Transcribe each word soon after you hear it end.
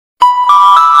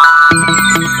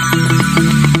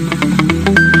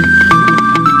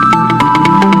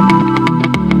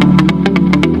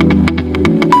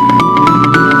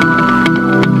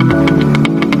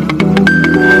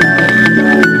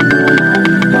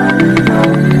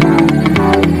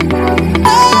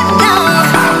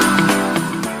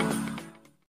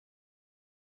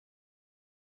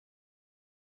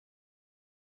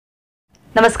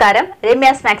നമസ്കാരം,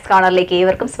 രമ്യാസ് മാത്സ് കോർണറിലേക്ക്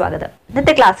ഏവർക്കും സ്വാഗതം.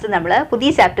 ഇന്നത്തെ ക്ലാസ്സിൽ നമ്മൾ പുതിയ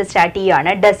ചാപ്റ്റർ സ്റ്റാർട്ട്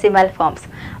ചെയ്യുകയാണ്, ഡെസിമൽ ഫോംസ്.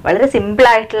 വളരെ സിമ്പിൾ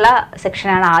ആയിട്ടുള്ള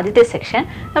സെക്ഷനാണ് ആദ്യത്തെ സെക്ഷൻ.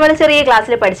 നമ്മൾ ചെറിയ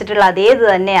ക്ലാസ്സിൽ പഠിച്ചിട്ടുള്ള അതേത്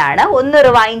തന്നെയാണ്, ഒന്ന്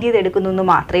റിവൈൻഡ് ചെയ്ത് എടുക്കുന്നു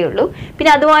മാത്രമേ ഉള്ളൂ.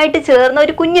 പിന്നെ അതുമായിട്ട് ചേർന്ന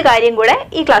ഒരു കുഞ്ഞു കാര്യം കൂടെ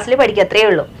ഈ ക്ലാസ്സിൽ പഠിക്കത്രേ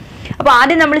ഉള്ളൂ. അപ്പോൾ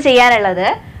ആദ്യം നമ്മൾ ചെയ്യാനുള്ളത്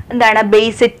എന്താണ്,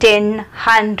 ബേസ് 10,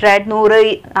 100,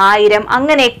 100, 1000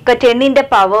 അങ്ങനെയൊക്കെ 10ന്റെ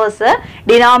പവേഴ്സ്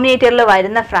ഡിനോമിനേറ്ററിൽ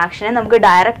വരുന്ന ഫ്രാക്ഷനെ നമുക്ക്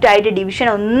ഡയറക്റ്റ് ആയിട്ട് ഡിവിഷൻ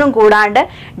ഒന്നും കൂടാണ്ട്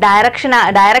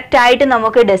ഡയറക്റ്റ് ആയിട്ട്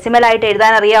നമുക്ക് ഡെസിമൽ ആയിട്ട്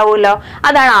എഴുതാൻ അറിയാവുമല്ലോ.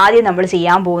 അതാണ് ആദ്യം നമ്മൾ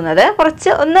ചെയ്യാൻ പോകുന്നത്. കുറച്ച്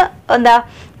ഒന്ന്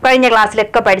കഴിഞ്ഞ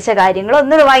ക്ലാസ്സിലൊക്കെ പഠിച്ച കാര്യങ്ങൾ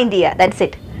ഒന്ന് റിവൈൻഡ് ചെയ്യുക, ദാറ്റ്സ്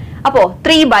ഇറ്റ്. അപ്പോൾ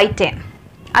 3/10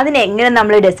 അതിനെങ്ങനെ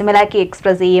നമ്മൾ ഡെസിമലാക്കി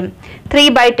എക്സ്പ്രസ് ചെയ്യും?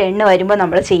 3/10 വരുമ്പോൾ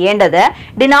നമ്മൾ ചെയ്യേണ്ടത്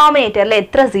ഡിനോമിനേറ്ററിൽ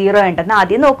എത്ര സീറോ ഉണ്ടെന്ന്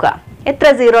ആദ്യം നോക്കുക. എത്ര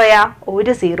സീറോയാ?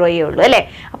 ഒരു സീറോയേ ഉള്ളൂ അല്ലേ.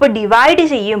 അപ്പോൾ ഡിവൈഡ്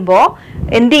ചെയ്യുമ്പോൾ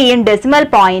എന്ത് ചെയ്യും? ഡെസിമൽ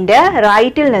പോയിന്റ്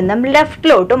റൈറ്റിൽ നിന്നും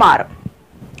ലെഫ്റ്റിലോട്ട് മാറും.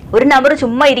 ഒരു നമ്പർ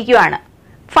ചുമ്മാ ഇരിക്കുവാണ്,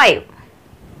 5.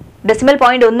 ഡെസിമൽ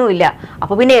പോയിന്റ് ഒന്നുമില്ല.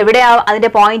 അപ്പോൾ പിന്നെ എവിടെയാണ് അതിന്റെ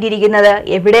പോയിന്റ് ഇരിക്കുന്നത്?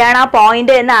 എവിടെയാണ് ആ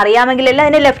പോയിന്റ് എന്ന് അറിയാമെങ്കിലല്ല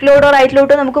അതിനെ ലെഫ്റ്റിലോട്ടോ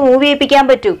റൈറ്റിലോട്ടോ നമുക്ക് മൂവ് ചെയ്യിപ്പിക്കാൻ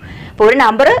പറ്റൂ. അപ്പോൾ ഒരു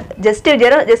നമ്പർ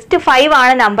ജസ്റ്റ് 5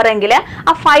 ആണ് നമ്പർ എങ്കിൽ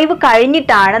ആ 5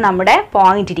 കഴിഞ്ഞിട്ടാണ് നമ്മുടെ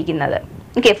പോയിന്റ് ഇരിക്കുന്നത്.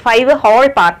 ഓക്കെ, 5 ഹോൾ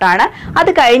പാർട്ടാണ്, അത്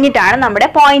കഴിഞ്ഞിട്ടാണ് നമ്മുടെ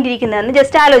പോയിന്റ് ഇരിക്കുന്നതെന്ന്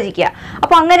ജസ്റ്റ് ആലോചിക്കുക.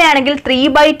 അപ്പോൾ അങ്ങനെയാണെങ്കിൽ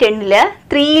 3/10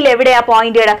 3യിൽ എവിടെയാണ്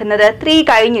പോയിന്റ് കിടക്കുന്നത്? 3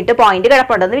 കഴിഞ്ഞിട്ട് പോയിന്റ്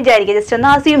കിടപ്പുണ്ടെന്ന് വിചാരിക്കുക, ജസ്റ്റ് ഒന്ന്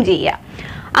അസ്യൂം ചെയ്യുക.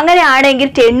 അങ്ങനെയാണെങ്കിൽ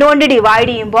 10 കൊണ്ട് ഡിവൈഡ്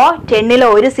ചെയ്യുമ്പോൾ 10ൽ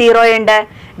ഒരു സീറോ ഉണ്ട്.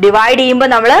 ഡിവൈഡ് ചെയ്യുമ്പോൾ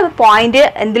നമ്മൾ പോയിന്റ്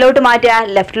എന്തിലോട്ട് മാറ്റുക?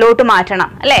 ലെഫ്റ്റിലോട്ട്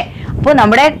മാറ്റണം അല്ലേ. അപ്പോൾ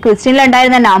നമ്മുടെ ക്വസ്റ്റ്യനിൽ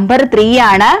ഉണ്ടായിരുന്ന നമ്പർ 3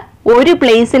 ആണ്. ഒരു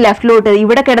പ്ലേസ് ലെഫ്റ്റിലോട്ട്,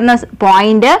 ഇവിടെ കിടന്ന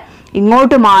പോയിന്റ്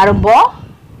ഇങ്ങോട്ട് മാറുമ്പോൾ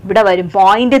ഇവിടെ വരും,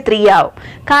 പോയിന്റ് 3 ആവും.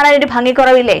 കാണാൻ ഒരു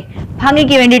ഭംഗിക്കുറവില്ലേ?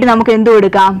 ഭംഗിക്ക് വേണ്ടിയിട്ട് നമുക്ക് എന്ത്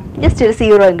കൊടുക്കാം? ജസ്റ്റ് ഒരു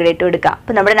സീറോ ഇങ്ങോട്ട് ഇട്ട് കൊടുക്കാം.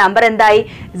 അപ്പം നമ്മുടെ നമ്പർ എന്തായി?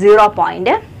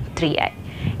 0.3 ആയി.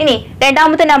 ഇനി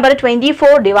രണ്ടാമത്തെ നമ്പർ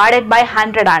 24 ഡിവൈഡഡ് ബൈ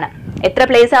 100 ആണ്. എത്ര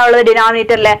പ്ലേസ് ആണ് ഉള്ളത്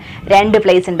ഡിനോമിനേറ്ററിൽ? 2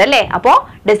 പ്ലേസ് ഉണ്ട് അല്ലേ. അപ്പോൾ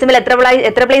ഡെസിമൽ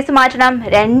എത്ര പ്ലേസ് മാറ്റണം?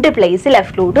 2 പ്ലേസ്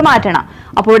ലെഫ്റ്റിലോട്ട് മാറ്റണം.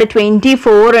 അപ്പോൾ ഇവിടെ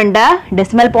 24 ഉണ്ട്.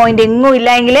 ഡെസിമൽ പോയിന്റ് എങ്ങും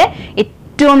ഇല്ലെങ്കിൽ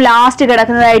ഏറ്റവും ലാസ്റ്റ്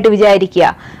കിടക്കുന്നതായിട്ട് വിചാരിക്കുക.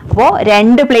 അപ്പോൾ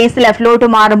 2 പ്ലേസ് ലെഫ്റ്റിലോട്ട്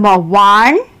മാറുമ്പോൾ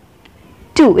 1,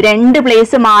 2 2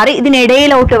 പ്ലേസ് മാറി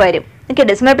ഇതിനിടയിലോട്ട് വരും. ഓക്കെ,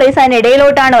 ഡെസിമൽ പ്ലേസ്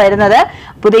അതിനിടയിലോട്ടാണ് വരുന്നത്.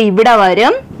 അപ്പോൾ ഇത് ഇവിടെ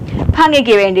വരും.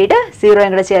 ഭംഗിക്ക് വേണ്ടിയിട്ട് 0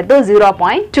 കൂടെ ചേർത്തു,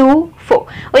 0.24.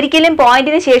 ഒരിക്കലും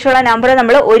പോയിന്റിന് ശേഷമുള്ള നമ്പർ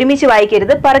നമ്മൾ ഒരുമിച്ച്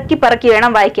വായിക്കരുത്, പറക്കി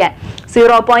വേണം വായിക്കാൻ.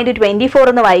 0.24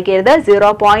 എന്ന് വായിക്കരുത്,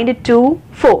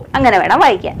 0.24 അങ്ങനെ വേണം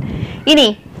വായിക്കാൻ. ഇനി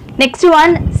നെക്സ്റ്റ് വൺ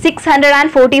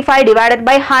 645 ഡിവൈഡഡ്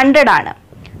ബൈ 100 ആണ്.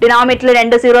 ഡിനോമിനേറ്ററിൽ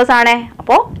 2 സീറോസ് ആണ്.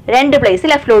 അപ്പോൾ 2 പ്ലേസ്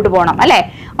ലെഫ്റ്റിലോട്ട് പോകണം അല്ലേ.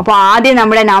 അപ്പോൾ ആദ്യം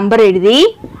നമ്മുടെ നമ്പർ എഴുതി,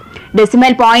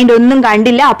 ഡെസിമൽ പോയിന്റ് ഒന്നും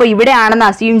കണ്ടില്ല, അപ്പോൾ ഇവിടെ ആണെന്ന്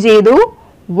അസ്യൂം ചെയ്തു.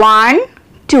 1,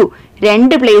 2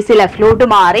 2 പ്ലേസ് ലെഫ്റ്റിലോട്ട്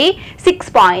മാറി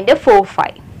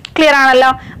 6.45. ക്ലിയർ ആണല്ലോ.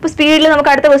 അപ്പോൾ സ്പീഡിൽ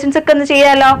നമുക്ക് അടുത്ത ക്വസ്റ്റ്യൻസ് ഒക്കെ ഒന്ന്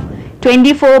ചെയ്യാമല്ലോ.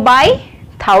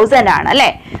 24/1000 ആണ് അല്ലേ.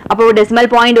 അപ്പോൾ ഡെസിമൽ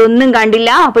പോയിന്റ് ഒന്നും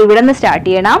കണ്ടില്ല, അപ്പോൾ ഇവിടെ നിന്ന് സ്റ്റാർട്ട്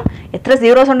ചെയ്യണം. എത്ര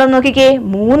സീറോസ് ഉണ്ടെന്ന് നോക്കിക്കേ,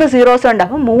 3 സീറോസ് ഉണ്ട്.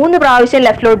 അപ്പോൾ 3 പ്രാവശ്യം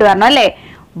ലെഫ്റ്റിലോട്ട് വരണം അല്ലേ.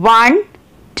 1,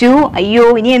 2 അയ്യോ,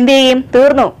 ഇനി എന്ത് ചെയ്യും?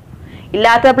 തീർന്നു.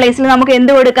 ഇല്ലാത്ത പ്ലേസിൽ നമുക്ക്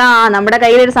എന്ത് കൊടുക്കാം? നമ്മുടെ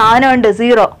കയ്യിലൊരു സാധനമുണ്ട്,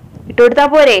 0 ഇട്ട് കൊടുത്താൽ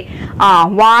പോരെ.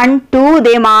 1, 2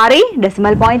 ദേ മാറി,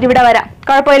 ഡെസിമൽ പോയിന്റ് ഇവിടെ വരാം,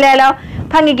 കുഴപ്പമില്ലല്ലോ.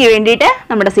 ഭംഗിക്ക് വേണ്ടിയിട്ട്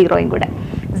നമ്മുടെ 0യും കൂടെ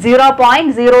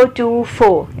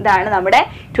 0.024. ഇതാണ് നമ്മുടെ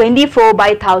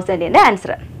 24/1000ന്റെ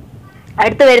ആൻസർ.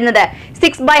 അടുത്ത് വരുന്നത്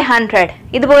 6/100.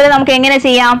 ഇതുപോലെ നമുക്ക് എങ്ങനെ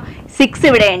ചെയ്യാം? 6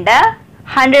 ഇവിടെ ഉണ്ട്,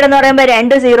 100 എന്ന് പറയുമ്പോൾ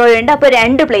 2 സീറോ ഉണ്ട്. അപ്പോൾ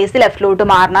 2 പ്ലേസ് ലെഫ്റ്റിലോട്ട്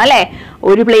മാറണം അല്ലേ.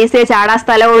 ഒരു പ്ലേസേ ചാടാൻ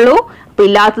സ്ഥലമുള്ളൂ, അപ്പോൾ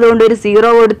ഇല്ലാത്തത് കൊണ്ട് ഒരു 0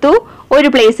 കൊടുത്തു, ഒരു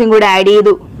പ്ലേസും കൂടെ ആഡ്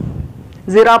ചെയ്തു,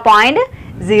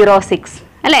 0.06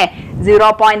 അല്ലേ.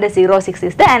 0.06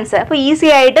 ഇസ് ദ ആൻസർ. അപ്പോൾ ഈസി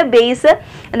ആയിട്ട് ബേസ്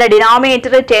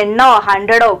ഡിനോമിനേറ്റർ 10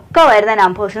 100 ഒക്കെ വരുന്ന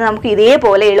നമ്പേഴ്സിന് നമുക്ക്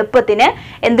ഇതേപോലെ എളുപ്പത്തിന്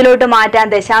എന്തിലോട്ട് മാറ്റാൻ?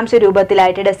 ദശാംശ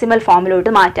രൂപത്തിലായിട്ട് ഡെസിമൽ ഫോമിലോട്ട്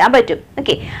മാറ്റാൻ പറ്റും.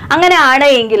 ഓക്കെ, അങ്ങനെയാണ്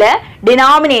എങ്കിൽ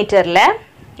ഡിനോമിനേറ്ററിൽ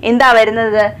എന്താ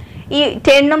വരുന്നത്? ഈ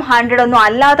 10 100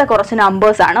 അല്ലാത്ത കുറച്ച്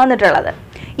നമ്പേഴ്സ് ആണ് വന്നിട്ടുള്ളത്.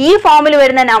 ഈ ഫോമിൽ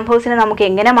വരുന്ന നമ്പേഴ്സിനെ നമുക്ക്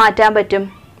എങ്ങനെ മാറ്റാൻ പറ്റും?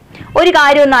 ഒരു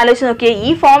കാര്യം ഒന്ന് ആലോചിച്ച് നോക്കിയേ. ഈ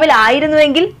ഫോമിൽ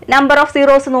ആയിരുന്നുവെങ്കിൽ നമ്പർ ഓഫ്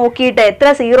സീറോസ് നോക്കിയിട്ട് എത്ര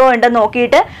സീറോ ഉണ്ടെന്ന്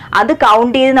നോക്കിയിട്ട് അത്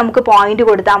കൗണ്ട് ചെയ്ത് നമുക്ക് പോയിന്റ്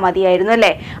കൊടുത്താൽ മതിയായിരുന്നു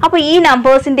അല്ലേ. അപ്പോൾ ഈ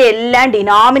നമ്പേഴ്സിന്റെ എല്ലാം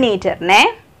ഡിനോമിനേറ്ററിനെ,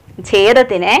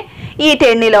 ഛേദത്തിനെ ഈ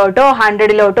 10ലോട്ടോ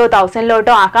 100ലോട്ടോ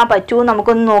 1000ലോട്ടോ ആക്കാൻ പറ്റുമോ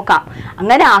നമുക്കൊന്ന് നോക്കാം.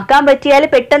 അങ്ങനെ ആക്കാൻ പറ്റിയാൽ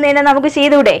പെട്ടെന്ന് തന്നെ നമുക്ക്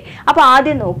ചെയ്തൂടെ. അപ്പോൾ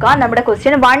ആദ്യം നോക്കാം, നമ്മുടെ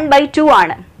ക്വസ്റ്റ്യൻ 1/2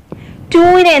 ആണ്.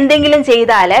 2നെ എന്തെങ്കിലും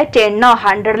ചെയ്താൽ 10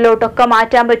 100ലോട്ടൊക്കെ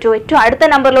മാറ്റാൻ പറ്റുമോ? ഏറ്റവും അടുത്ത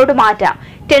നമ്പറിലോട്ട് മാറ്റാം.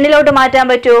 10ലോട്ട് മാറ്റാൻ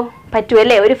പറ്റുമോ?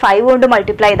 പറ്റുമല്ലേ? ഒരു 5 കൊണ്ട്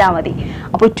മൾട്ടിപ്ലൈ ചെയ്താൽ മതി.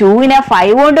 അപ്പോൾ 2നെ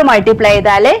 5 കൊണ്ട് മൾട്ടിപ്ലൈ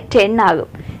ചെയ്താൽ 10 ആകും.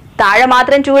 താഴെ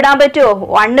മാത്രം 2 ഇടാൻ പറ്റുമോ?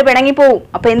 1 പിണങ്ങി പോവും.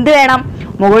 അപ്പൊ എന്ത് വേണം?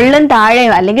 മുകളിലും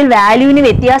താഴെയും, അല്ലെങ്കിൽ വാല്യൂവിന്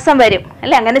വ്യത്യാസം വരും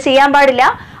അല്ലെ? അങ്ങനെ ചെയ്യാൻ പാടില്ല.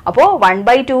 അപ്പോൾ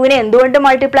 1/2നെ എന്തുകൊണ്ട്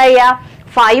മൾട്ടിപ്ലൈ ചെയ്യാം?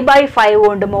 5/5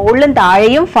 കൊണ്ട്, മുകളിലും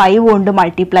താഴെയും 5 കൊണ്ട്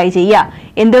മൾട്ടിപ്ലൈ ചെയ്യുക.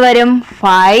 എന്ത് വരും?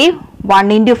 5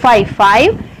 1 × 5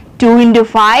 5 2 ×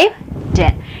 5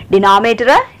 10. ഡിനോമിനേറ്റർ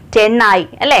 10 ആയി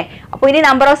അല്ലേ? അപ്പൊ ഇനി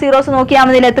നമ്പർ ഓഫ് സീറോസ് നോക്കിയാൽ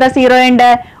മതി. എത്ര സീറോ ഉണ്ട്?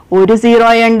 ഒരു സീറോ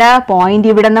ഉണ്ട്. പോയിന്റ്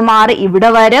ഇവിടെ നിന്ന് മാറി ഇവിടെ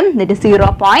വരും. എന്നിട്ട്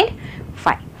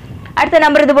 0.5. അടുത്ത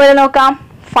നമ്പർ ഇതുപോലെ നോക്കാം.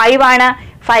 5 ആണ്.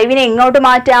 5നെ എങ്ങോട്ട്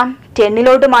മാറ്റാം?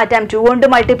 10ലോട്ട് മാറ്റാം. 2 കൊണ്ട്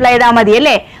മൾട്ടിപ്ലൈ ചെയ്താൽ മതി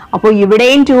അല്ലേ? അപ്പോൾ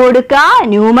ഇവിടെയും 2 കൊടുക്കുക.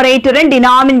 ന്യൂമറേറ്ററും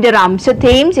ഡിനോമിനേറ്ററും,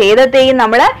 അംശത്തെയും ഛേദത്തെയും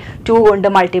നമ്മൾ 2 കൊണ്ട്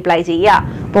മൾട്ടിപ്ലൈ ചെയ്യുക.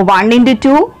 അപ്പോൾ 1 ×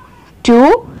 2 2,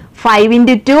 5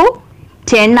 × 2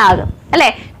 10 ആകും അല്ലെ?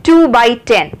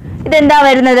 2/10. ഇതെന്താ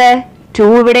വരുന്നത്? 2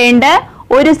 ഇവിടെ ഉണ്ട്.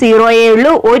 ഒരു സീറോയേ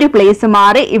ഉള്ളൂ. ഒരു പ്ലേസ്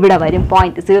മാറി ഇവിടെ വരും.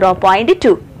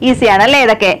 0.2. ഈസിയാണ് അല്ലേ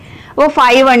ഇതൊക്കെ? അപ്പോൾ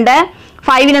 5 ഉണ്ട്.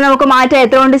 5നെ നമുക്ക് മാറ്റാം.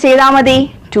 എത്ര കൊണ്ട് ചെയ്താൽ മതി?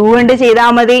 2 കൊണ്ട് ചെയ്താൽ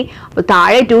മതി. അപ്പോൾ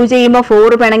താഴെ 2 ചെയ്യുമ്പോൾ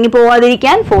 4 പിണങ്ങി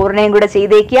പോവാതിരിക്കാൻ 4നെയും കൂടെ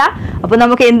ചെയ്തേക്കുക. അപ്പോൾ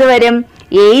നമുക്ക് എന്ത് വരും?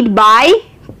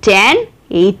 8/10.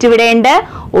 8 ഇവിടെ ഉണ്ട്.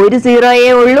 ഒരു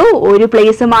സീറോയേ ഉള്ളൂ. ഒരു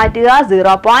പ്ലേസ് മാറ്റുക.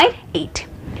 0.8.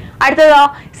 അടുത്തതോ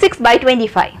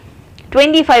 6/25.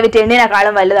 25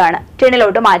 10നേക്കാളും വലുതാണ്.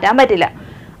 10ലോട്ട് മാറ്റാൻ പറ്റില്ല.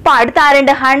 അപ്പൊ അടുത്ത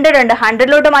ആരുണ്ട്? 100 ഉണ്ട്.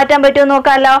 100ലോട്ട് മാറ്റാൻ പറ്റുമോ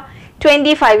നോക്കാമല്ലോ.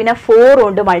 25നെ 4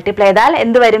 കൊണ്ട് മൾട്ടിപ്ലൈ ചെയ്താൽ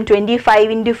എന്ത് വരും? 25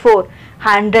 × 4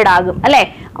 100 ആകും അല്ലെ?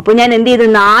 അപ്പൊ ഞാൻ എന്ത് ചെയ്തു?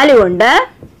 4 കൊണ്ട്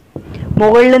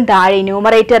മുകളിലും താഴെ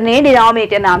ന്യൂമറേറ്ററിനെയും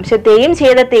ഡിനോമിനേറ്ററിനെ അംശത്തെയും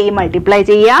ഛേദത്തെയും മൾട്ടിപ്ലൈ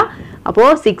ചെയ്യുക. അപ്പോൾ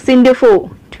 6 × 4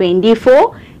 24.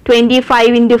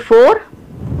 25 × 4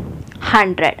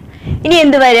 100. ഇനി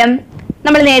എന്ത് വരും?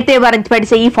 നമ്മൾ നേരത്തെ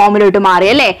പഠിച്ച ഈ ഫോമിലോട്ട് മാറി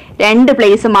അല്ലേ? 2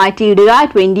 പ്ലേസ് മാറ്റി ഇടുക.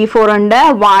 24 ഉണ്ട്.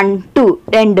 1 2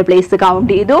 2 പ്ലേസ്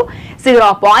കൗണ്ട് ചെയ്തു.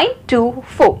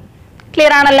 0.24.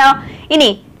 ക്ലിയർ ആണല്ലോ? ഇനി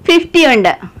 50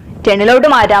 ഉണ്ട്. 10ലോട്ട്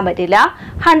മാറ്റാൻ പറ്റില്ല.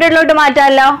 100ലോട്ട്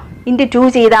മാറ്റാമല്ലോ. × 2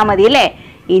 ചെയ്താൽ മതി അല്ലേ?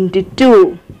 × 2.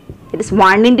 It is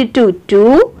 1 × 2 2.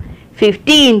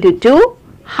 50 × 2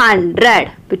 100.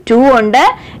 ഇപ്പൊ 2 ഉണ്ട്.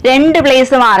 2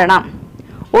 പ്ലേസ് മാറണം.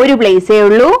 ഒരു പ്ലേസേ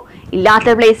ഉള്ളൂ. ഇല്ലാത്ത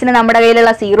പ്ലേസിന് നമ്മുടെ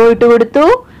കയ്യിലുള്ള 0 ഇട്ട് കൊടുത്തു.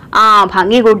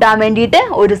 ഭംഗി കൂട്ടാൻ വേണ്ടിയിട്ട്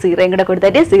ഒരു 0യും കൂടെ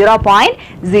കൊടുത്തിട്ട്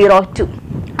 0.02.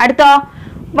 അടുത്തോ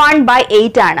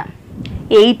 1/8 ആണ്.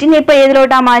 8നെ ഇപ്പൊ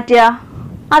ഏതിലോട്ടാ മാറ്റുക?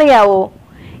 അറിയാവോ?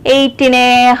 8നെ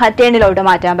 10ലോട്ട്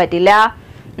മാറ്റാൻ പറ്റില്ല.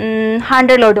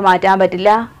 100ലോട്ട് മാറ്റാൻ പറ്റില്ല.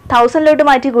 1000ലോട്ട്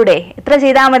മാറ്റിക്കൂടെ? എത്ര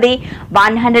ചെയ്താൽ മതി?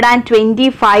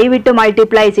 125 ഇട്ട്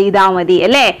മൾട്ടിപ്ലൈ ചെയ്താൽ മതി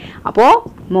അല്ലേ? അപ്പോ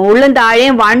മുകളിലും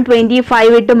താഴെയും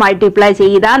 125 ഇട്ട് മൾട്ടിപ്ലൈ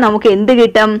ചെയ്താൽ നമുക്ക് എന്ത്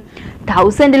കിട്ടും?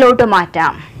 1000ലോട്ട്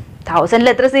മാറ്റാം. 1000ൽ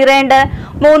എത്ര സീറോ ഉണ്ട്?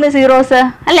 3 സീറോസ്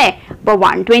അല്ലേ? അപ്പൊ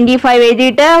 125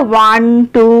 എഴുതിയിട്ട് 1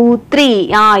 2 3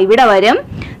 ഇവിടെ വരും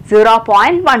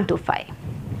 0.125.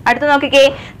 അടുത്ത് നോക്കിക്കേ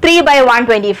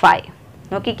 3/125.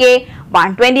 നോക്കിക്കേ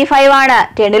 125 ആണ്.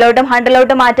 10ലോട്ടും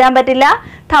 100ലോട്ടും മാറ്റാൻ പറ്റില്ല.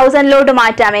 1000ലോട്ട്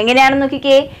മാറ്റാം. എങ്ങനെയാണെന്ന്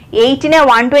നോക്കിക്കേ. 8നെ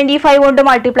 125 കൊണ്ട്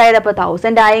മൾട്ടിപ്ലൈ ചെയ്തപ്പോൾ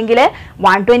 1000 ആയെങ്കിൽ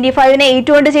 125നെ 8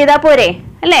 കൊണ്ട് ചെയ്താൽ പോരെ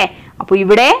അല്ലേ? അപ്പൊ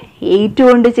ഇവിടെ 8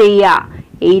 കൊണ്ട് ചെയ്യുക.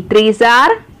 8 3s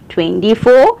are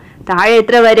 24. താഴെ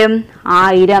എത്ര വരും?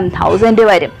 1000 1000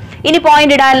 വരും. ഇനി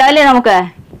പോയിന്റ് ഇടാമല്ലോ അല്ലേ? നമുക്ക്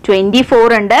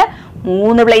 24 ഉണ്ട്.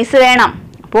 3 പ്ലേസ് വേണം.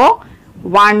 അപ്പോ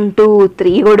 1 2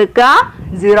 3 കൊടുക്കുക.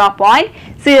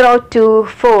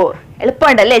 0.024.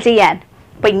 എളുപ്പമുണ്ടല്ലേ ചെയ്യാൻ?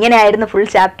 അപ്പൊ ഇങ്ങനെയായിരുന്നു ഫുൾ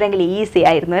ചാപ്റ്റർ എങ്കിൽ ഈസി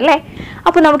ആയിരുന്നു അല്ലേ?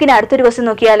 അപ്പൊ നമുക്കിനി അടുത്തൊരു ക്വസ്റ്റ്യൻ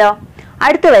നോക്കിയാലോ.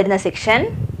 അടുത്ത് വരുന്ന സെക്ഷൻ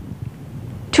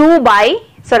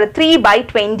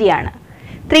 3/20 ആണ്.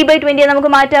 3/20 നമുക്ക്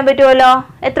മാറ്റാൻ പറ്റുമല്ലോ.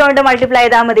 എത്ര കൊണ്ട് മൾട്ടിപ്ലൈ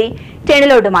ചെയ്താൽ മതി?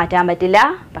 10ലോട്ട് മാറ്റാൻ പറ്റില്ല.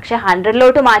 പക്ഷെ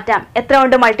 100ലോട്ട് മാറ്റാം. എത്ര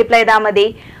കൊണ്ട് മൾട്ടിപ്ലൈ ചെയ്താൽ മതി?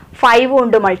 5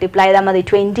 കൊണ്ട് മൾട്ടിപ്ലൈ ചെയ്താൽ മതി.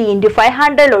 20 × 5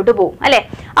 100ലോട്ട് പോകും അല്ലെ?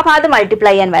 അപ്പൊ അത്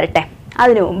മൾട്ടിപ്ലൈ ചെയ്യാൻ വരട്ടെ.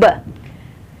 അതിനു മുമ്പ്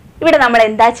ഇവിടെ നമ്മൾ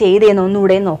എന്താ ചെയ്തതെന്ന്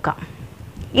ഒന്നുകൂടെ നോക്കാം.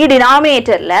 ഈ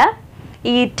ഡിനോമിനേറ്ററിൽ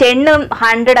ഈ 10ഉം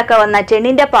 100 ഒക്കെ വന്ന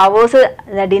 10ന്റെ പവേഴ്സ്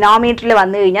ഡിനോമിനേറ്ററിൽ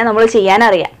വന്നു കഴിഞ്ഞാൽ നമ്മൾ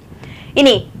ചെയ്യാനറിയാം.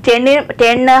 ഇനി 10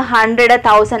 100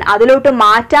 1000 അതിലോട്ട്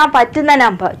മാറ്റാൻ പറ്റുന്ന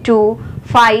നമ്പർ 2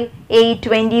 5 8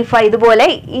 25 ഇതുപോലെ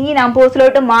ഈ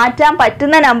നമ്പേഴ്സിലോട്ട് മാറ്റാൻ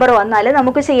പറ്റുന്ന നമ്പർ വന്നാൽ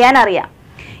നമുക്ക് ചെയ്യാനറിയാം.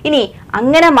 ഇനി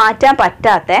അങ്ങനെ മാറ്റാൻ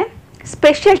പറ്റാത്ത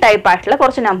സ്പെഷ്യൽ ടൈപ്പ് ആയിട്ടുള്ള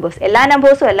കുറച്ച് നമ്പേഴ്സ്, എല്ലാ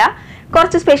നമ്പേഴ്സും അല്ല,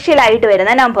 കുറച്ച് സ്പെഷ്യൽ ആയിട്ട്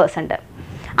വരുന്ന നമ്പേഴ്സ് ഉണ്ട്.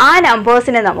 ആ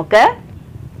നമ്പേഴ്സിനെ നമുക്ക്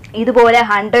ഇതുപോലെ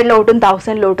 100ലോട്ടും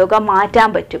 1000ലോട്ടും ഒക്കെ മാറ്റാൻ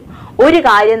പറ്റും. ഒരു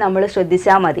കാര്യം നമ്മൾ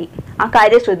ശ്രദ്ധിച്ചാൽ മതി. ആ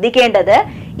കാര്യം ശ്രദ്ധിക്കേണ്ടത്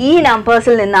ഈ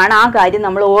നമ്പേഴ്സിൽ നിന്നാണ്. ആ കാര്യം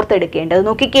നമ്മൾ ഓർത്തെടുക്കേണ്ടത്.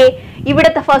 നോക്കിക്കേ,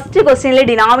 ഇവിടുത്തെ ഫസ്റ്റ് ക്വസ്റ്റ്യനിൽ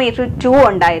ഡിനോമിനേറ്റർ 2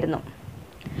 ഉണ്ടായിരുന്നു.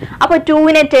 അപ്പൊ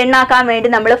 2നെ 10 ആക്കാൻ വേണ്ടി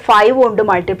നമ്മൾ 5 കൊണ്ട്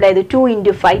മൾട്ടിപ്ലൈ ചെയ്തു. 2 ×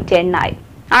 5 10 ആയി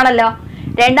ആണല്ലോ.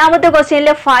 രണ്ടാമത്തെ ക്വസ്റ്റ്യനിൽ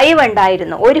 5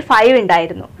 ഉണ്ടായിരുന്നു, ഒരു 5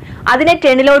 ഉണ്ടായിരുന്നു. അതിനെ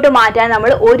 10ലോട്ട് മാറ്റാൻ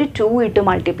നമ്മൾ ഒരു 2 ഇട്ട്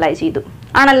മൾട്ടിപ്ലൈ ചെയ്തു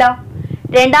ആണല്ലോ.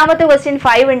 രണ്ടാമത്തെ ക്വസ്റ്റ്യൻ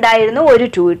 5 ഉണ്ടായിരുന്നു, ഒരു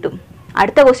 2 ഇട്ടു.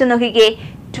 അടുത്ത ക്വസ്റ്റ്യൻ നോക്കിക്കേ,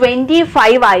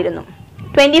 25 ആയിരുന്നു.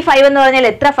 25 എന്ന് പറഞ്ഞാൽ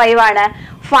എത്ര 5 ആണ്?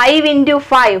 5 into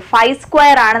 5, 5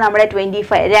 സ്ക്വയർ ആണ് നമ്മുടെ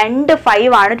 25. 2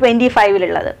 5 ആണ്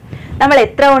 25-ലുള്ളത്. നമ്മൾ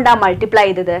എത്ര കൊണ്ടാണ് മൾട്ടിപ്ലൈ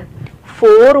ചെയ്തത്?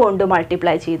 4 കൊണ്ട്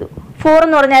മൾട്ടിപ്ലൈ ചെയ്തു. 4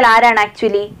 എന്ന് പറഞ്ഞാൽ ആരാണ്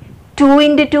ആക്ച്വലി? 2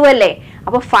 into 2 അല്ലേ?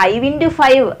 അപ്പോൾ 5 into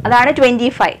 5 അതാണ്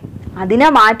 25. അതിനെ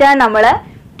മാറ്റാൻ നമ്മൾ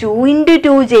 2 into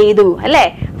 2 ചെയ്തു അല്ലേ?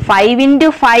 5 into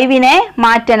 5-നെ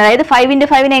മാറ്റാൻ, അതായത് 5 into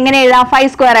 5-നെ എങ്ങനെ എഴുതാം? 5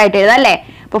 സ്ക്വയർ ആയിട്ട് എഴുതാം അല്ലേ?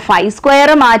 അപ്പോൾ 5 സ്ക്വയർ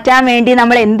മാറ്റാൻ വേണ്ടി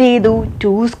നമ്മൾ എന്ത് ചെയ്തു?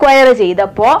 2 സ്ക്വയർ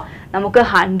ചെയ്തപ്പോൾ നമുക്ക്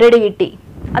 100 കിട്ടി.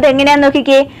 അതെങ്ങനെയാന്ന്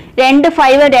നോക്കിക്കേ, 2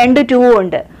 5 2 2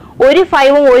 ഉണ്ട്. ഒരു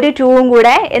 5ഉം ഒരു 2ഉം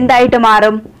കൂടെ എന്തായിട്ട്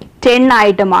മാറും? 10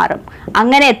 ആയിട്ട് മാറും.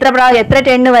 അങ്ങനെ എത്ര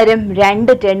 10 വരും?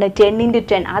 2 10, 10 into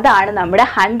 10, അതാണ് നമ്മുടെ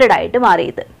 100 ആയിട്ട്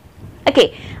മാറിയത്. ഓക്കെ,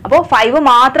 അപ്പോൾ 5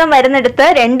 മാത്രം വരുന്നിടത്ത്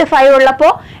 2 5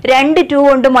 ഉള്ളപ്പോൾ 2 2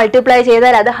 കൊണ്ട് മൾട്ടിപ്ലൈ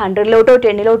ചെയ്താൽ അത് 100ലോട്ടോ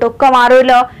 10ലോട്ടോ ഒക്കെ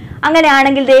മാറുമല്ലോ.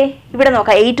 അങ്ങനെയാണെങ്കിൽ ദേ ഇവിടെ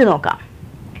നോക്കാം, 8 നോക്കാം.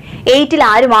 8-ൽ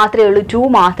ആര് മാത്രമേ ഉള്ളൂ? 2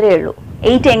 മാത്രമേ ഉള്ളൂ.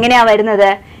 8 എങ്ങനെയാ വരുന്നത്?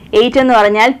 8 എന്ന്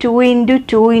പറഞ്ഞാൽ 2 into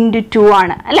 2 into 2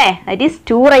 ആണ് അല്ലേ? ദാറ്റ് ഈസ്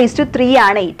 2 raised to 3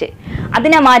 ആണ് 8.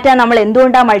 അതിനെ മാറ്റാൻ നമ്മൾ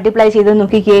എന്തുകൊണ്ടാണ് മൾട്ടിപ്ലൈ ചെയ്ത്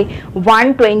നോക്കിക്കേ,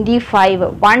 125.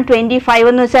 125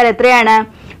 എന്ന് വെച്ചാൽ എത്രയാണ്?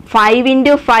 5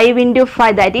 into 5 into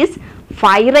 5, that is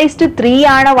 5 raised to 3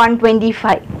 ആണ്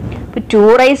 125. അപ്പോൾ 2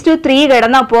 raised to 3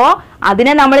 കിടന്നപ്പോൾ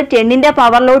അതിനെ നമ്മൾ 10ന്റെ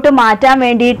പവറിലോട്ട് മാറ്റാൻ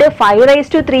വേണ്ടിയിട്ട് 5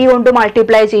 raised to 3 കൊണ്ട്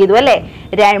മൾട്ടിപ്ലൈ ചെയ്തു അല്ലേ?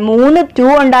 3 2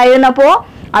 ഉണ്ടായിരുന്നപ്പോൾ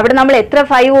അവിടെ നമ്മൾ എത്ര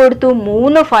 5 കൊടുത്തു?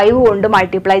 3 5 കൊണ്ട്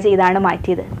മൾട്ടിപ്ലൈ ചെയ്താണ്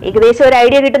മാറ്റിയത്. ഏകദേശം ഒരു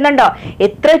ഐഡിയ കിട്ടുന്നുണ്ടോ?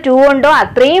 എത്ര 2 ഉണ്ടോ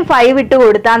അത്രയും 5 ഇട്ട്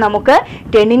കൊടുത്താൽ നമുക്ക്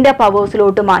 10ന്റെ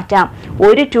പവേഴ്സിലോട്ട് മാറ്റാം.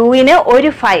 ഒരു 2-ന്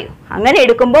ഒരു 5, അങ്ങനെ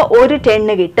എടുക്കുമ്പോൾ ഒരു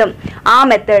 10 കിട്ടും. ആ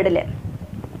മെത്തേഡിൽ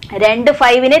 2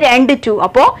 5-ന് 2 2,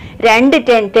 അപ്പോൾ 2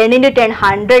 10, 10 into 10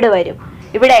 100 വരും.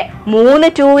 ഇവിടെ 3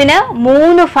 2-ന്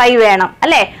 3 5 വേണം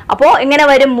അല്ലേ? അപ്പോൾ എങ്ങനെ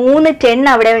വരും? 3 10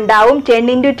 അവിടെ ഉണ്ടാവും. 10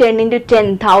 into 10 into 10,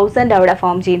 1000 അവിടെ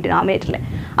ഫോം ചെയ്യും ഡിനോമിനേറ്ററിൽ.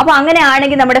 അപ്പോൾ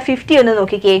അങ്ങനെയാണെങ്കിൽ നമ്മുടെ 50 ഒന്ന്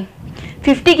നോക്കിക്കേ.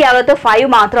 50-ക്കകത്ത് 5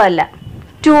 മാത്രമല്ല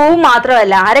 2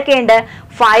 മാത്രമല്ല, ആരൊക്കെയുണ്ട്?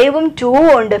 5ഉം 2ഉം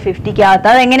ഉണ്ട് 50-ക്കകത്ത്.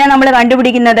 അതെങ്ങനെയാണ് നമ്മൾ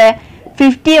കണ്ടുപിടിക്കുന്നത്?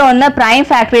 50 ഒന്ന് പ്രൈം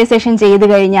ഫാക്ടറൈസേഷൻ ചെയ്ത്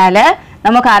കഴിഞ്ഞാൽ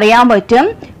നമുക്കറിയാൻ പറ്റും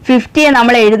 50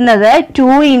 നമ്മൾ എഴുതുന്നത്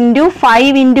 2 into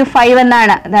 5 into 5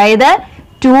 എന്നാണ്. അതായത്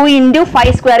 2 into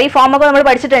 5 സ്ക്വയർ, ഈ ഫോമൊക്കെ നമ്മൾ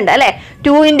പഠിച്ചിട്ടുണ്ട് അല്ലേ?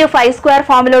 2 into 5 സ്ക്വയർ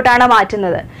ഫോമിലോട്ടാണ്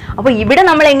മാറ്റുന്നത്. അപ്പോൾ ഇവിടെ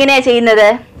നമ്മൾ എങ്ങനെയാണ് ചെയ്യുന്നത്?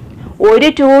 ഒരു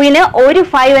 2-ന് ഒരു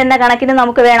 5 എന്ന കണക്കിന്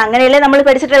നമുക്ക് വേണം, അങ്ങനെയല്ലേ നമ്മൾ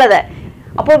പഠിച്ചിട്ടുള്ളത്.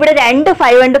 അപ്പോൾ ഇവിടെ 2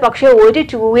 5 ഉണ്ട്, പക്ഷെ ഒരു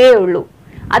 2 ഉള്ളൂ.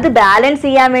 അത് ബാലൻസ്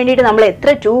ചെയ്യാൻ വേണ്ടിയിട്ട് നമ്മൾ എത്ര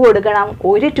 2 കൊടുക്കണം?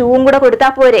 ഒരു 2ഉം കൂടെ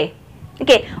കൊടുത്താൽ പോരെ?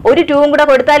 ഓക്കെ, ഒരു 2ഉം കൂടെ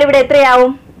കൊടുത്താൽ ഇവിടെ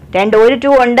എത്രയാവും? ഒരു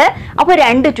 2 ഉണ്ട്, അപ്പോൾ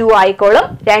 2 2 ആയിക്കോളും.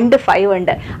 2 5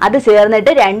 ഉണ്ട്, അത്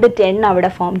ചേർന്നിട്ട് 2 10 അവിടെ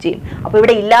ഫോം ചെയ്യും. അപ്പോൾ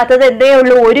ഇവിടെ ഇല്ലാത്തത് എന്തേ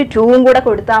ഉള്ളൂ? ഒരു 2ഉം കൂടെ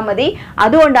കൊടുത്താൽ മതി.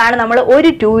 അതുകൊണ്ടാണ് നമ്മൾ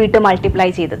ഒരു 2 ഇട്ട് മൾട്ടിപ്ലൈ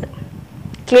ചെയ്തത്.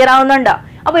 ക്ലിയർ ആവുന്നുണ്ടോ?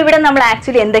 അപ്പോൾ ഇവിടെ നമ്മൾ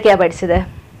ആക്ച്വലി എന്തൊക്കെയാണ് പഠിച്ചത്?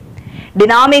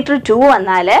 ഡിനോമിനേറ്റർ 2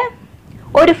 വന്നാൽ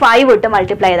ഒരു 5 ഇട്ട്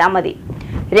മൾട്ടിപ്ലൈ ചെയ്താൽ മതി.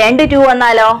 2 2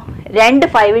 വന്നാലോ 2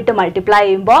 5 ഇട്ട് മൾട്ടിപ്ലൈ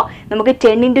ചെയ്യുമ്പോൾ നമുക്ക്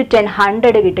 10 into 10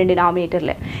 100 കിട്ടും ഡിനോമിനേറ്ററിൽ.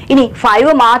 ഇനി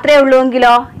 5 മാത്രമേ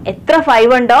ഉള്ളൂവെങ്കിലോ എത്ര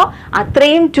 5 ഉണ്ടോ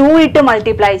അത്രയും 2 ഇട്ട്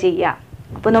മൾട്ടിപ്ലൈ ചെയ്യുക.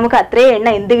 അപ്പോൾ നമുക്ക് അത്രയും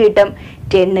എണ്ണം എന്ത് കിട്ടും?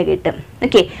 10 കിട്ടും.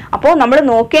 ഓക്കെ, അപ്പോൾ നമ്മൾ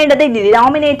നോക്കേണ്ടത്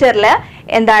ഡിനോമിനേറ്ററിൽ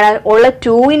എന്താണ് ഉള്ള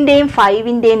 2-ന്റെയും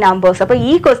 5-ന്റെയും നമ്പേഴ്സ്. അപ്പോൾ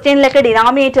ഈ ക്വസ്റ്റ്യനിലൊക്കെ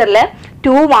ഡിനോമിനേറ്ററിൽ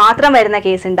 2 മാത്രം വരുന്ന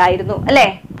കേസ് ഉണ്ടായിരുന്നു അല്ലേ?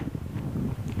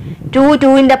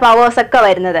 2ന്റെ പവേഴ്സ് ഒക്കെ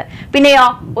വരുന്നത്. പിന്നെയോ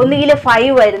ഒന്നുകിൽ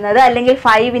 5 വരുന്നത് അല്ലെങ്കിൽ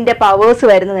 5ന്റെ പവേഴ്സ്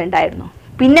വരുന്നതുണ്ടായിരുന്നു.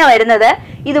 പിന്നെ വരുന്നത്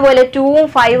ഇതുപോലെ 2ഉം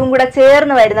 5ഉം കൂടെ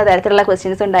ചേർന്ന് വരുന്ന തരത്തിലുള്ള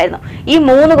ക്വസ്റ്റ്യൻസ് ഉണ്ടായിരുന്നു. ഈ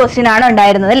 3 ക്വസ്റ്റ്യൻ ആണ്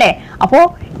ഉണ്ടായിരുന്നത് അല്ലേ? അപ്പോൾ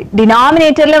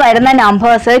ഡിനോമിനേറ്ററിൽ വരുന്ന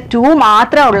നമ്പേഴ്സ് 2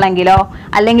 മാത്രം ഉള്ളെങ്കിലോ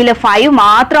അല്ലെങ്കിൽ 5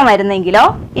 മാത്രം വരുന്നെങ്കിലോ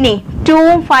ഇനി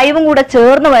 2ഉം 5ഉം കൂടെ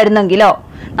ചേർന്ന് വരുന്നെങ്കിലോ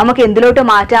നമുക്ക് എന്തിലോട്ട്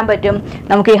മാറ്റാൻ പറ്റും?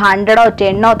 നമുക്ക് ഈ 100ഓ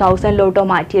 10ഓ 1000ലോട്ടോ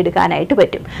മാറ്റിയെടുക്കാനായിട്ട്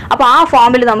പറ്റും. അപ്പോൾ ആ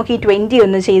ഫോമിൽ നമുക്ക് ഈ 20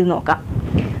 ഒന്ന് ചെയ്ത് നോക്കാം.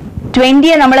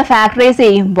 20യെ നമ്മൾ ഫാക്ടറൈസ്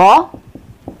ചെയ്യുമ്പോൾ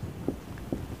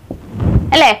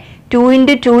അല്ലേ 2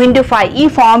 into 2 into 5 ഈ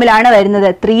ഫോമിലാണ് വരുന്നത്.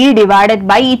 3 divided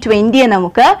by ഈ 20യെ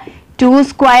നമുക്ക് 2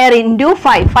 square into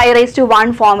 5 5 raised to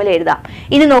 1 ഫോമിൽ എഴുതാം.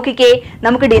 ഇനി നോക്കിക്കേ,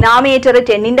 നമുക്ക് ഡിനോമിനേറ്റർ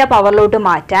 10ന്റെ പവറിലോട്ട്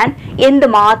മാറ്റാൻ എന്ത്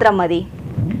മാത്രം മതി?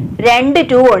 2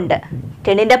 2 ഉണ്ട്.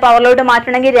 10ന്റെ പവറിലോട്ട്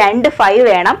മാറ്റണമെങ്കിൽ 2 5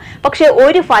 വേണം, പക്ഷെ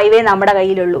ഒരു 5 നമ്മുടെ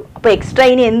കയ്യിലുള്ളൂ. അപ്പോൾ എക്സ്ട്രാ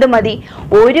ഇനി എന്ത് മതി?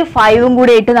 ഒരു 5ഉം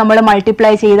കൂടെ ഇട്ട് നമ്മൾ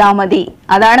മൾട്ടിപ്ലൈ ചെയ്താൽ മതി.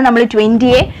 അതാണ് നമ്മൾ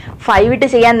 20യെ 5 ഇട്ട്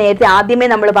ചെയ്യാൻ നേരത്തെ ആദ്യമേ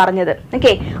നമ്മൾ പറഞ്ഞത്.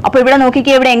 ഓക്കെ, അപ്പോൾ ഇവിടെ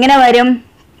നോക്കിക്കേ, ഇവിടെ എങ്ങനെ വരും?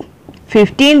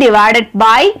 15 divided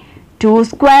by 2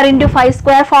 square into 5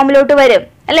 square ഫോമിലോട്ട് വരും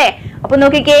അല്ലേ? അപ്പോൾ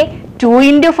നോക്കിക്കേ, 2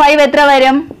 into 5 എത്ര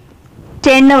വരും?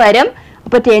 10 വരും.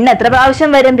 അപ്പോൾ 10 എത്ര പ്രാവശ്യം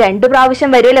വരും? 2 പ്രാവശ്യം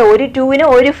വരും അല്ലേ? ഒരു 2-ന്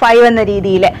ഒരു 5 എന്ന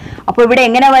രീതിയിൽ. അപ്പോൾ ഇവിടെ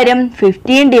എങ്ങനെ വരും?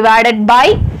 15 ഡിവൈഡഡ് ബൈ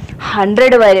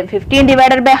 100 വരും. 15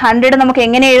 ഡിവൈഡഡ് ബൈ 100 നമുക്ക്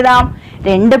എങ്ങനെ എഴുതാം?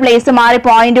 2 പ്ലേസ് മാറി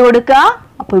പോയിന്റ് കൊടുക്കുക.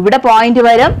 അപ്പോൾ ഇവിടെ പോയിന്റ്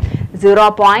വരും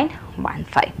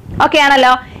 0.15. ഓക്കെ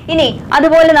ആണല്ലോ. ഇനി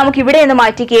അതുപോലെ നമുക്ക് ഇവിടെ ഒന്ന്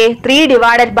മാറ്റിക്കേ. 3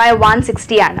 ഡിവൈഡഡ് ബൈ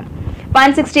 160 ആണ്.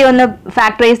 160 ഒന്ന്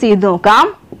ഫാക്ടറൈസ് ചെയ്ത് നോക്കാം.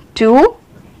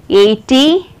 280,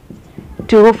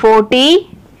 240,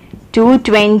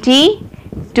 220,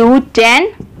 210,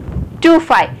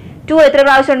 25. 2 എത്ര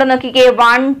പ്രാവശ്യം ഉണ്ടെന്ന് നോക്കിക്കേ.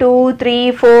 1, 2, 3,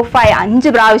 4, 5 5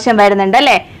 പ്രാവശ്യം വരുന്നുണ്ട്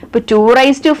അല്ലേ? അപ്പൊ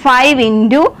 2⁵5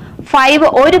 ഇൻറ്റു 5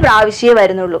 ഒരു പ്രാവശ്യമേ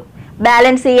വരുന്നുള്ളൂ.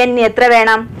 ബാലൻസ് ചെയ്യാൻ എത്ര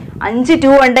വേണം? 5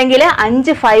 2 ഉണ്ടെങ്കിൽ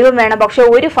 5 5 വേണം. പക്ഷെ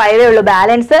ഒരു 5 ഉള്ളൂ.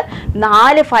 ബാലൻസ്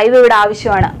 4 5 ഇവിടെ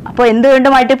ആവശ്യമാണ്. അപ്പോൾ എന്തുകൊണ്ട്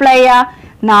മൾട്ടിപ്ലൈ ചെയ്യുക?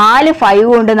 4 5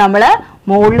 കൊണ്ട് നമ്മൾ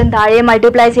മുകളിലും താഴെയും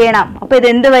മൾട്ടിപ്ലൈ ചെയ്യണം. അപ്പോൾ ഇത്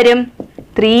എന്ത് വരും?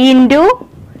 3 ഇൻറ്റു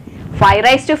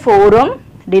 5⁴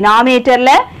 ഡിനോമിനേറ്ററിൽ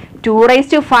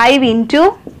 2⁵5 ഇൻറ്റു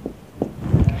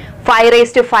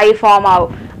 5⁵ ഫോം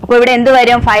ആവും. അപ്പോൾ ഇവിടെ എന്ത്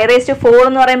വരും? 5⁴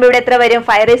 എന്ന് പറയുമ്പോൾ ഇവിടെ എത്ര വരും?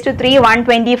 5⁵3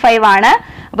 125 ആണ്.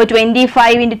 അപ്പോൾ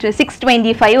 25 ഇൻറ്റു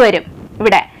 625 വരും.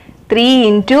 ഇവിടെ 3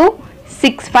 ഇൻറ്റു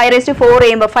 6 5⁴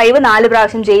 ചെയ്യുമ്പോൾ 5 4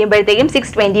 പ്രാവശ്യം ചെയ്യുമ്പോഴത്തേക്കും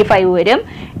 625 വരും.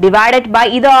 ഡിവൈഡഡ് ബൈ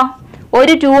ഇതോ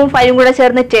ഒരു 2ഉം 5ഉം കൂടെ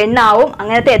ചേർന്ന് 10 ആവും.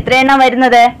 അങ്ങനത്തെ എത്ര എണ്ണം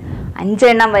വരുന്നത്? 5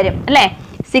 എണ്ണം വരും അല്ലേ?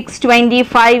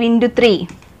 625 into 3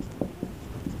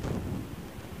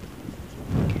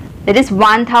 that is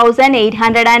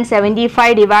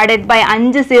 1875 divided by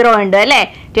 5 0 ഉണ്ട് അല്ലേ?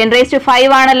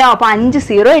 10⁵5 ആണല്ലോ. അപ്പോൾ 5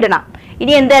 0 ഇടണം.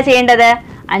 ഇനി എന്താ ചെയ്യേണ്ടത്?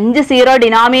 5 0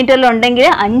 ഡിനോമിനേറ്ററിൽ ഉണ്ടെങ്കിൽ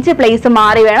 5 പ്ലേസ്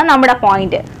മാറി വേണം നമ്മുടെ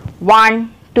പോയിന്റ്. 1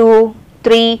 2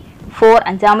 3 4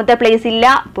 അഞ്ചാമത്തെ പ്ലേസ് ഇല്ല.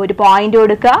 അപ്പോൾ ഒരു പോയിന്റ്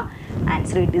കൊടുക്കുക.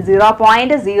 ആൻസർ കിട്ടി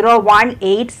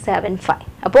 0.01875.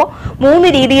 അപ്പോൾ 3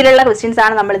 രീതിയിലുള്ള ക്വസ്റ്റ്യൻസ്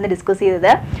ആണ് നമ്മൾ ഇന്ന് ഡിസ്കസ്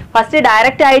ചെയ്തത്. ഫസ്റ്റ്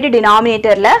ഡയറക്റ്റ് ആയിട്ട്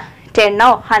ഡിനോമിനേറ്ററിൽ 10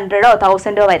 100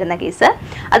 1000 വരുന്ന കേസ്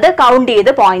അത് കൗണ്ട്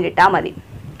ചെയ്ത് പോയിന്റ് ഇട്ടാൽ മതി.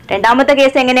 രണ്ടാമത്തെ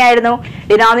കേസ് എങ്ങനെയായിരുന്നു?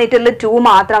 ഡിനോമിനേറ്ററിൽ 2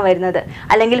 മാത്രം വരുന്നത്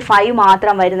അല്ലെങ്കിൽ 5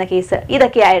 മാത്രം വരുന്ന കേസ്.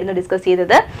 ഇതൊക്കെയായിരുന്നു ഡിസ്കസ്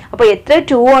ചെയ്തത്. അപ്പോൾ എത്ര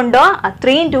 2 ഉണ്ടോ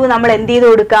അത്രയും 2 നമ്മൾ എന്ത് ചെയ്ത്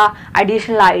കൊടുക്കുക?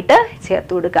 അഡീഷണൽ ആയിട്ട്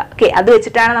ചേർത്ത് കൊടുക്കുക. ഓക്കെ, അത്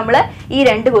വെച്ചിട്ടാണ് നമ്മൾ ഈ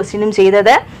 2 ക്വസ്റ്റ്യനും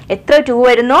ചെയ്തത്. എത്ര 2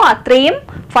 വരുന്നോ അത്രയും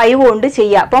 5 കൊണ്ട്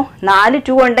ചെയ്യുക. അപ്പോൾ 4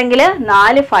 2 ഉണ്ടെങ്കിൽ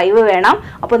 4 5 വേണം.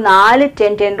 അപ്പോൾ 4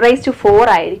 10⁴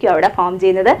 ആയിരിക്കും അവിടെ ഫോം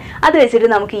ചെയ്യുന്നത്. അത് വെച്ചിട്ട്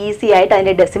നമുക്ക് ഈസി ആയിട്ട്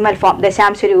അതിൻ്റെ ഡെസിമൽ ഫോം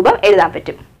ദശാംശ രൂപം എഴുതാൻ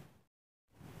പറ്റും.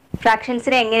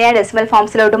 ഫ്രാക്ഷൻസിനെ എങ്ങനെയാണ് ഡെസിമൽ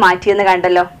ഫോംസിലോട്ട് മാറ്റിയെന്ന്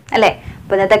കണ്ടല്ലോ അല്ലേ?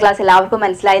 അപ്പോൾ ഇന്നത്തെ ക്ലാസ് എല്ലാവർക്കും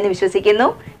മനസ്സിലായി എന്ന് വിശ്വസിക്കുന്നു.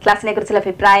 ക്ലാസ്സിനെ കുറിച്ചുള്ള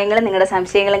അഭിപ്രായങ്ങളും നിങ്ങളുടെ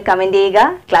സംശയങ്ങളും കമൻറ്റ് ചെയ്യുക.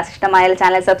 ക്ലാസ് ഇഷ്ടമായാൽ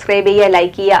ചാനൽ സബ്സ്ക്രൈബ് ചെയ്യുക,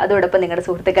 ലൈക്ക് ചെയ്യുക, അതോടൊപ്പം നിങ്ങളുടെ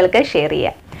സുഹൃത്തുക്കൾക്ക് ഷെയർ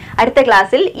ചെയ്യുക. അടുത്ത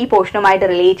ക്ലാസ്സിൽ ഈ പോർഷനുമായിട്ട്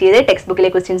റിലേറ്റ് ചെയ്ത് ടെക്സ്റ്റ്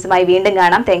ബുക്കിലെ ക്വസ്റ്റ്യൻസുമായി വീണ്ടും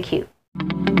കാണാം. Thank you.